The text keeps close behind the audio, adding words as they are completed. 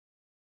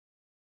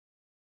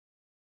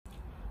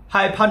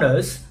Hi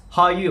partners,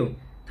 how are you?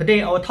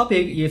 Today our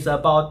topic is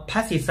about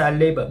pesticide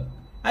label.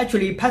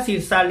 Actually,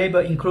 pesticide label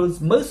includes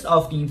most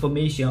of the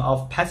information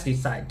of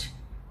pesticide.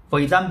 For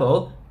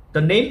example,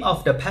 the name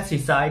of the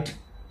pesticide,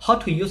 how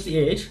to use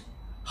it,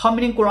 how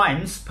many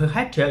grams per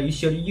hectare you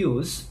should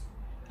use,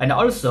 and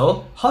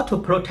also how to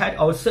protect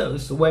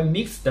ourselves when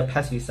mix the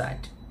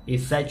pesticide,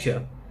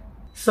 etc.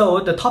 So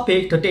the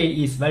topic today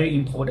is very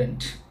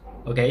important.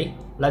 Okay,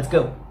 let's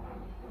go.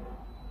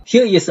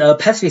 Here is a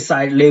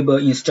pesticide label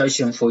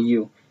instruction for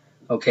you.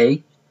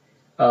 Okay.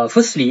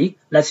 Firstly,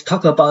 let's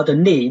talk about the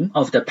name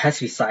of the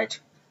pesticide.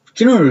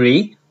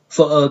 Generally,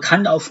 for a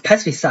kind of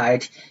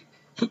pesticide,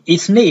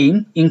 its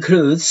name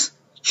includes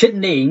trade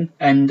name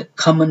and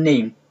common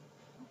name.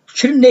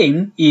 Trade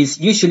name is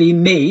usually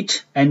made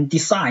and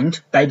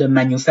designed by the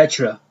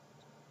manufacturer.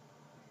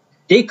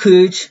 They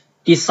could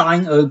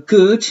design a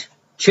good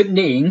trade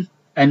name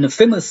and a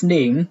famous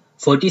name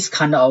for this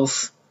kind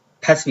of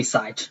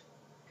pesticide.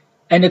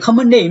 And the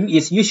common name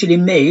is usually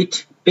made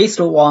based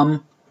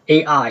on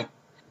AI.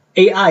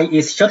 AI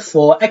is short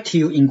for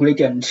active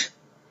ingredient,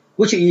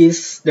 which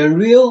is the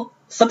real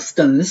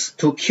substance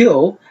to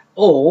kill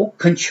or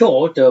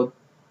control the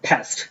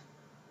pest.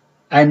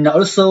 And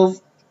also,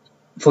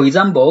 for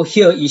example,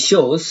 here it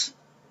shows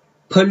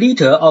per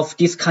liter of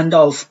this kind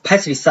of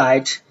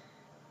pesticide,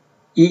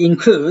 it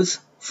includes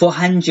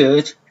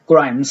 400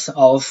 grams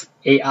of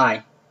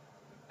AI.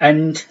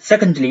 And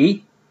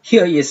secondly,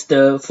 here is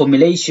the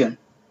formulation.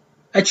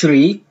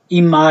 Actually,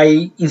 in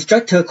my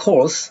instructor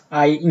course,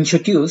 I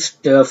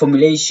introduced the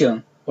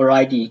formulation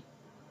already.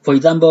 For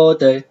example,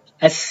 the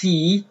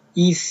SC,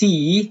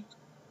 EC,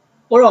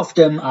 all of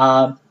them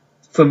are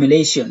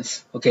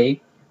formulations, okay?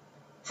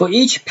 For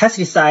each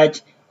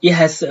pesticide, it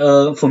has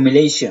a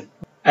formulation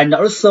and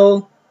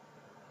also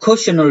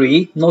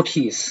cautionary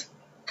notice,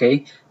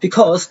 okay?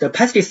 Because the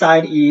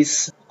pesticide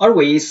is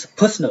always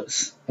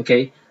poisonous,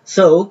 okay?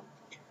 So,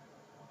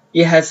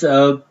 it has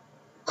a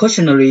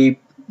cautionary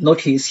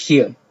notice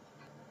here.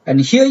 And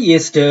here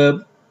is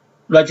the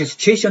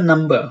registration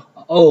number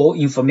or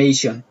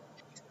information.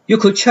 You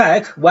could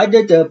check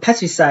whether the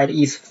pesticide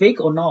is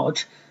fake or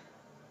not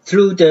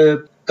through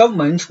the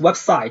government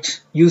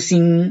website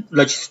using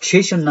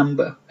registration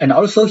number. And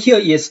also here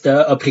is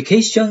the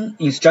application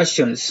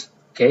instructions.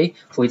 Okay,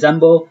 for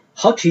example,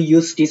 how to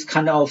use this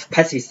kind of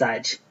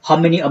pesticide, how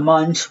many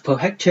amount per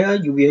hectare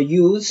you will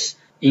use,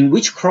 in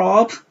which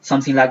crop,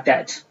 something like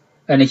that.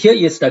 And here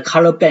is the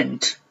color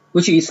band,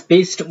 which is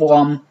based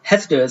on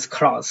hazardous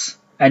class.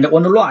 And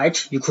on the right,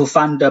 you could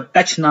find the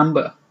batch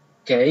number.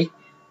 Okay,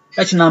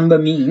 batch number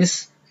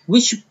means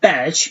which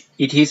batch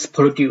it is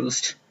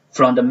produced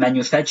from the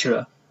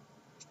manufacturer.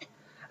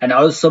 And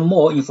also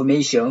more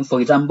information, for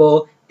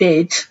example,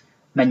 date,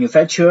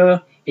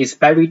 manufacturer,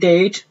 expiry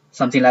date,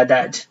 something like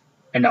that.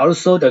 And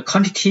also the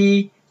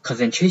quantity,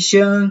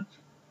 concentration,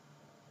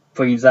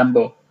 for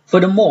example.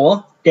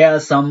 Furthermore, there are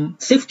some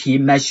safety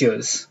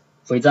measures.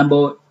 For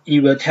example,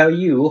 it will tell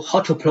you how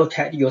to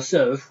protect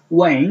yourself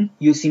when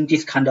using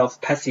this kind of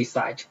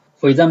pesticide.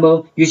 For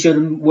example, you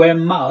should wear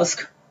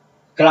mask,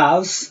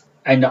 gloves,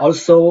 and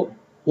also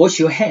wash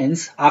your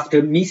hands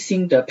after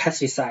mixing the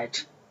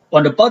pesticide.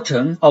 On the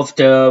bottom of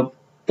the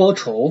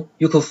bottle,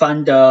 you could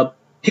find the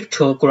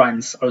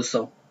pictograms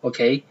also,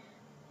 okay?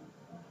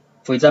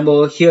 For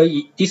example, here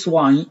this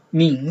one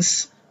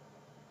means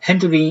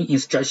handling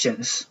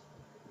instructions.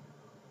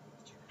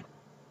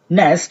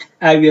 Next,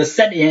 I will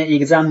set an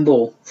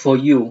example for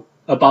you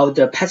about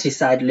the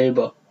pesticide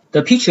label.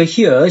 The picture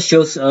here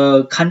shows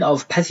a kind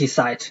of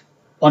pesticide.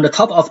 On the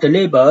top of the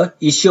label,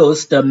 it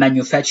shows the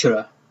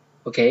manufacturer,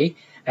 okay?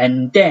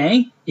 And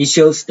then it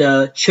shows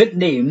the trade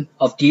name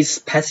of this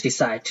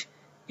pesticide.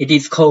 It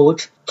is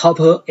called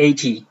Copper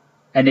 80,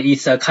 and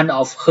it's a kind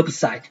of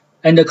herbicide.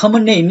 And the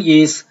common name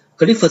is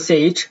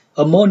glyphosate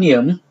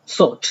ammonium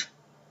salt,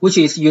 which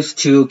is used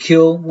to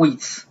kill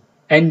weeds.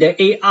 And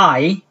the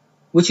AI,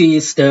 which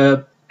is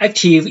the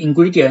active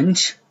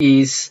ingredient,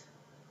 is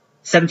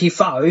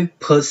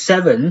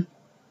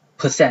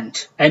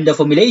 75.7%. And the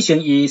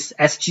formulation is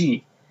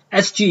SG.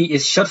 SG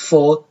is short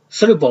for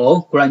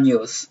soluble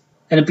granules.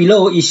 And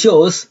below it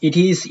shows it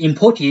is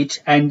imported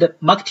and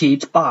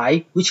marketed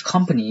by which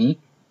company,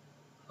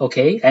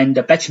 okay, and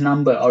the batch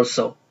number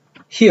also.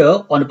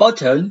 Here on the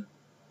bottom,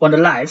 on the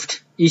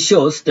left, it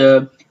shows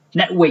the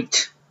net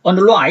weight. On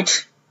the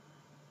right,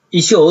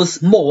 it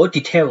shows more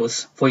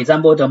details. For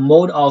example, the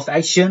mode of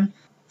action.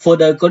 For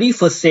the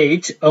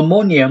glyphosate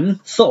ammonium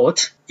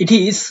salt, it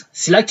is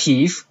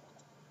selective,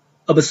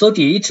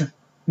 absorbed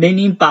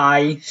mainly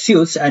by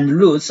shoots and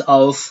roots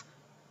of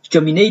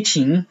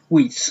germinating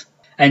weeds.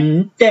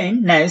 And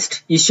then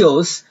next, it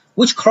shows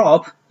which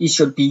crop it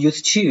should be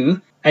used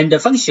to and the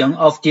function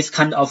of this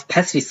kind of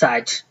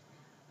pesticide.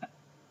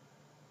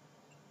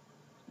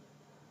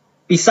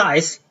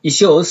 Besides, it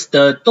shows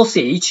the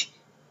dosage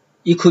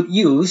you could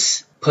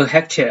use per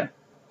hectare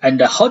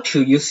and how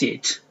to use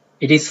it.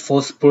 It is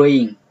for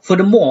spraying.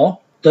 Furthermore,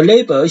 the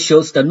label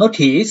shows the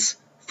notice,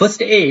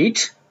 first aid,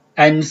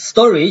 and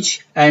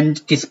storage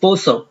and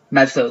disposal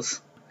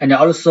methods. And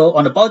also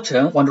on the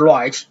bottom, on the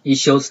right, it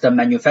shows the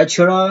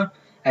manufacturer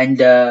and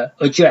the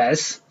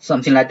address,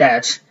 something like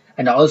that.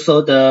 And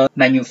also the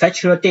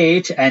manufacturer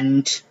date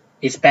and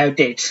expiry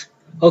date.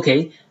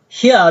 Okay,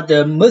 here are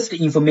the most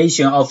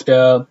information of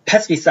the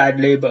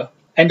pesticide label.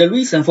 And the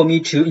reason for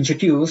me to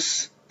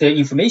introduce the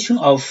information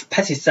of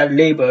pesticide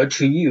label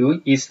to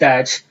you is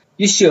that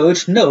you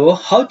should know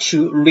how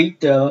to read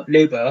the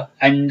label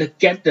and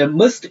get the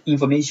most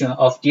information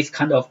of this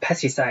kind of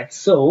pesticide,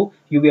 so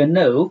you will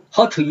know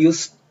how to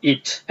use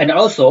it. And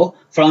also,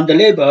 from the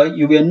label,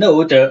 you will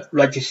know the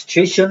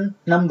registration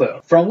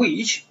number, from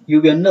which you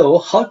will know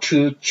how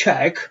to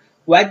check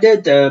whether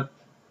the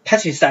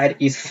pesticide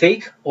is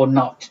fake or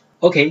not.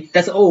 Okay,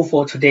 that's all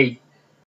for today.